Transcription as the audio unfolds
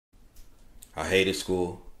I hated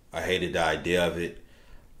school. I hated the idea of it.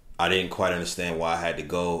 I didn't quite understand why I had to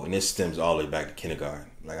go, and this stems all the way back to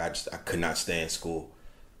kindergarten. Like I could not stay in school.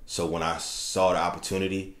 So when I saw the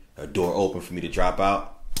opportunity, a door open for me to drop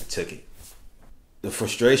out, I took it. My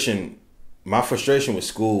frustration with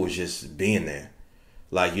school was just being there.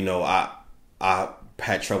 Like, you know, I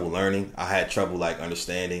had trouble learning. I had trouble like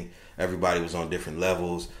understanding. Everybody was on different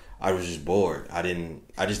levels. I was just bored. I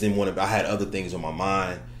just didn't want to. I had other things on my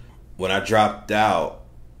mind. When I dropped out,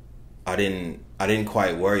 I didn't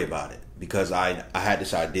quite worry about it because I had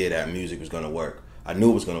this idea that music was going to work. I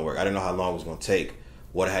knew it was going to work. I didn't know how long it was going to take,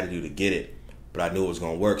 what I had to do to get it, but I knew it was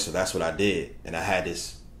going to work. So that's what I did, and I had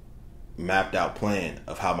this mapped out plan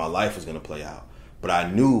of how my life was going to play out. But I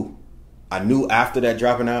knew after that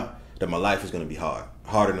dropping out that my life was going to be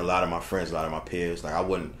harder than a lot of my friends, a lot of my peers. Like I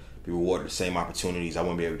wouldn't be rewarded the same opportunities. I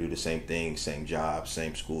wouldn't be able to do the same things, same jobs,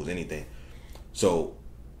 same schools, anything. So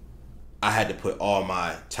I had to put all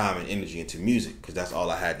my time and energy into music because that's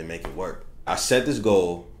all I had to make it work. I set this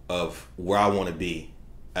goal of where I want to be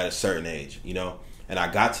at a certain age, you know, and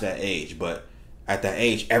I got to that age, but at that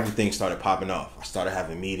age, everything started popping off. I started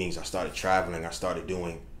having meetings, I started traveling, I started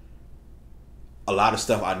doing a lot of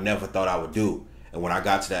stuff I never thought I would do. And when I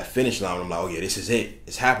got to that finish line, I'm like, oh yeah, this is it.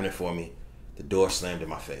 It's happening for me. The door slammed in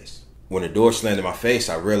my face. When the door slammed in my face,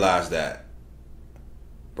 I realized that,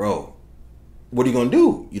 bro, what are you gonna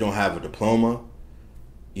do? You don't have a diploma.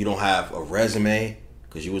 You don't have a resume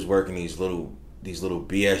because you was working these little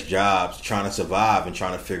BS jobs trying to survive and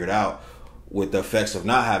trying to figure it out with the effects of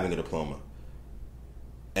not having a diploma.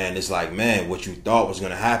 And it's like, man, what you thought was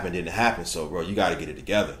gonna happen didn't happen. So, bro, you gotta get it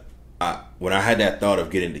together. When I had that thought of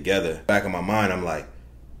getting together, back in my mind, I'm like,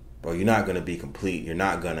 bro, you're not gonna be complete. You're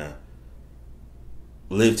not gonna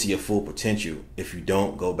live to your full potential if you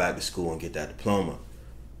don't go back to school and get that diploma.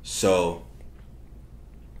 So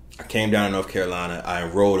I came down to North Carolina. I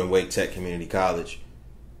enrolled in Wake Tech Community College.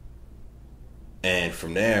 And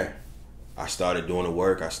from there, I started doing the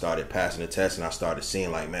work. I started passing the test, and I started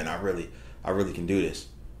seeing like, man, I really can do this.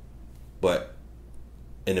 But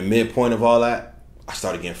in the midpoint of all that, I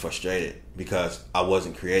started getting frustrated because I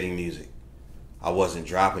wasn't creating music. I wasn't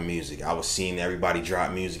dropping music. I was seeing everybody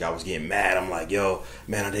drop music. I was getting mad. I'm like, yo,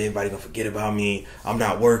 man, are everybody gonna forget about me? I'm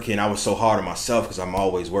not working. I was so hard on myself because I'm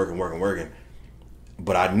always working.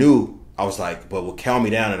 But I knew, I was like, but what calmed me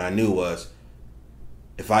down and I knew was,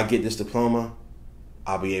 if I get this diploma,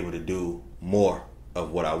 I'll be able to do more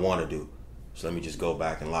of what I want to do. So let me just go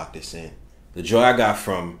back and lock this in. The joy I got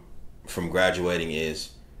from graduating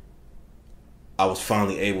is I was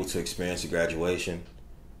finally able to experience the graduation.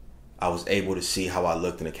 I was able to see how I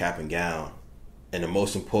looked in a cap and gown. And the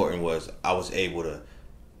most important was I was able to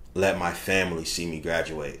let my family see me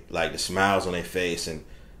graduate. Like the smiles on their face and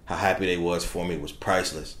how happy they was for me was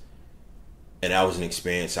priceless. And that was an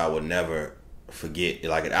experience I would never forget.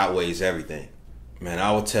 Like it outweighs everything. Man,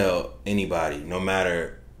 I would tell anybody, no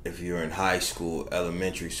matter if you're in high school,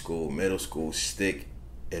 elementary school, middle school, stick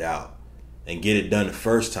it out and get it done the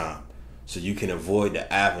first time so you can avoid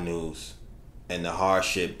the avenues and the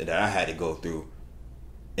hardship that I had to go through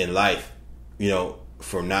in life, you know,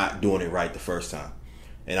 from not doing it right the first time.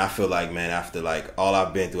 And I feel like, man, after like all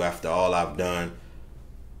I've been through, after all I've done,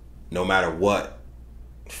 no matter what,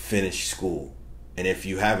 finish school. And if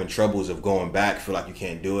you're having troubles of going back, feel like you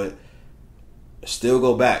can't do it, still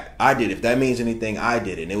go back. I did. If that means anything, I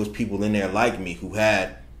did it. And there was people in there like me who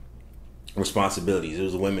had responsibilities. It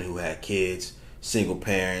was women who had kids, single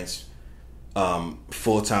parents,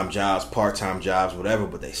 full-time jobs, part-time jobs, whatever,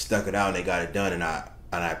 but they stuck it out and they got it done. And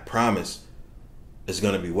I promise it's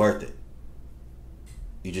gonna be worth it.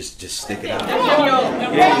 You just stick it out. It's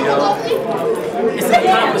an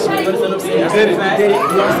accomplishment. You know what I'm saying? You did it. You did it.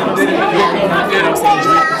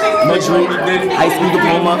 MaDrique, high school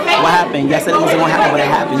diploma. What happened? Y'all said it wasn't gonna happen, but it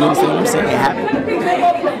happened. You understand what I'm saying? It happened.